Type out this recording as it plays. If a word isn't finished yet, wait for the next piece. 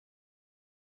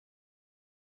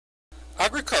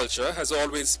Agriculture has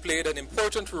always played an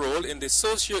important role in the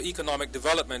socio-economic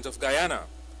development of Guyana.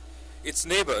 Its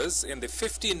neighbors in the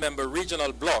 15-member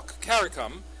regional bloc,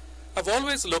 CARICOM, have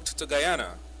always looked to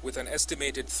Guyana, with an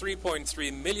estimated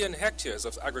 3.3 million hectares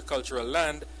of agricultural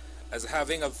land, as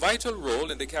having a vital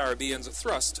role in the Caribbean's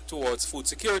thrust towards food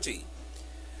security.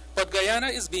 But Guyana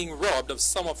is being robbed of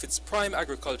some of its prime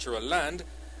agricultural land,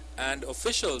 and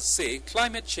officials say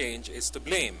climate change is to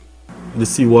blame. The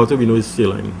seawater we know is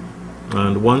saline,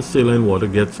 and once saline water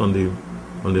gets on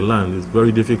the land, it's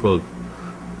very difficult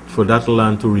for that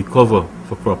land to recover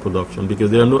for crop production,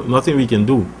 because there's nothing we can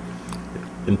do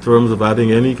in terms of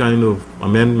adding any kind of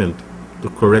amendment to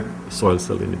correct soil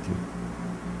salinity.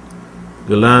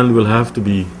 The land will have to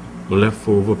be left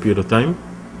for over a period of time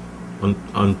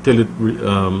until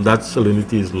that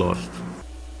salinity is lost.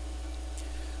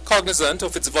 Cognizant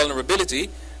of its vulnerability,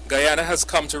 Guyana has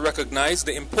come to recognize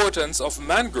the importance of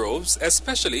mangroves,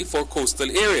 especially for coastal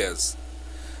areas.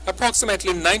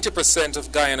 Approximately 90%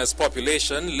 of Guyana's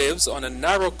population lives on a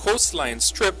narrow coastline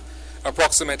strip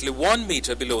approximately 1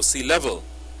 meter below sea level.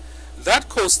 That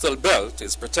coastal belt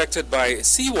is protected by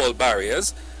seawall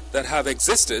barriers that have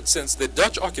existed since the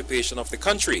Dutch occupation of the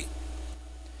country.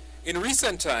 In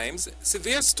recent times,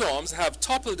 severe storms have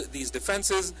toppled these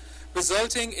defenses,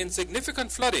 resulting in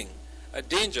significant flooding, a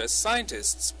danger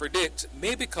scientists predict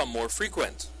may become more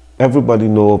frequent. Everybody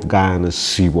knows of Guyana's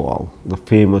seawall, the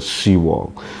famous seawall,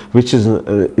 which is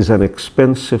an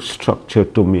expensive structure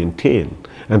to maintain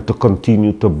and to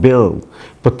continue to build,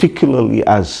 particularly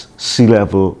as sea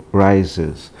level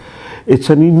rises. It's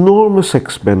an enormous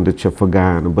expenditure for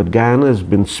Guyana, but Guyana has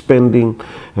been spending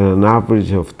an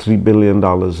average of $3 billion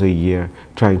a year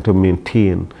trying to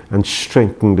maintain and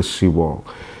strengthen the seawall.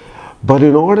 But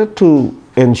in order to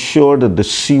ensure that the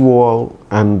seawall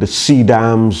and the sea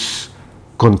dams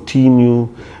continue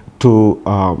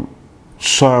to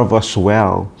serve us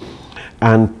well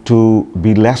and to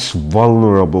be less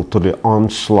vulnerable to the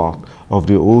onslaught of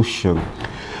the ocean,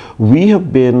 we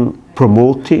have been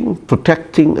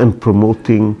protecting and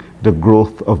promoting the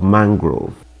growth of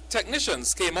mangrove.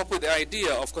 Technicians came up with the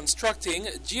idea of constructing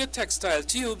geotextile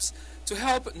tubes to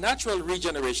help natural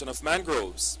regeneration of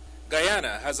mangroves.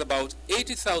 Guyana has about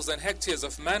 80,000 hectares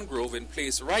of mangrove in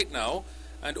place right now,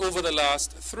 and over the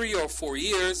last 3 or 4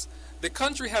 years, the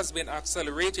country has been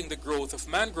accelerating the growth of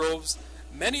mangroves,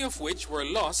 many of which were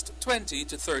lost 20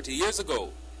 to 30 years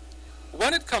ago.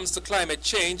 When it comes to climate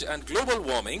change and global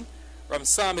warming,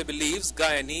 Ramsamy believes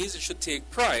Guyanese should take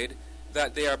pride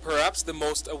that they are perhaps the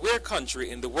most aware country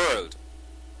in the world.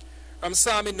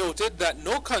 Ramsamy noted that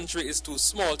no country is too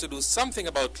small to do something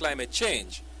about climate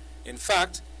change. In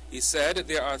fact, he said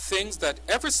there are things that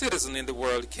every citizen in the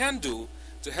world can do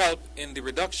to help in the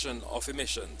reduction of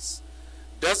emissions.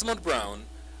 Desmond Brown,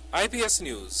 IPS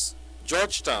News,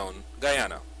 Georgetown,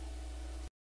 Guyana.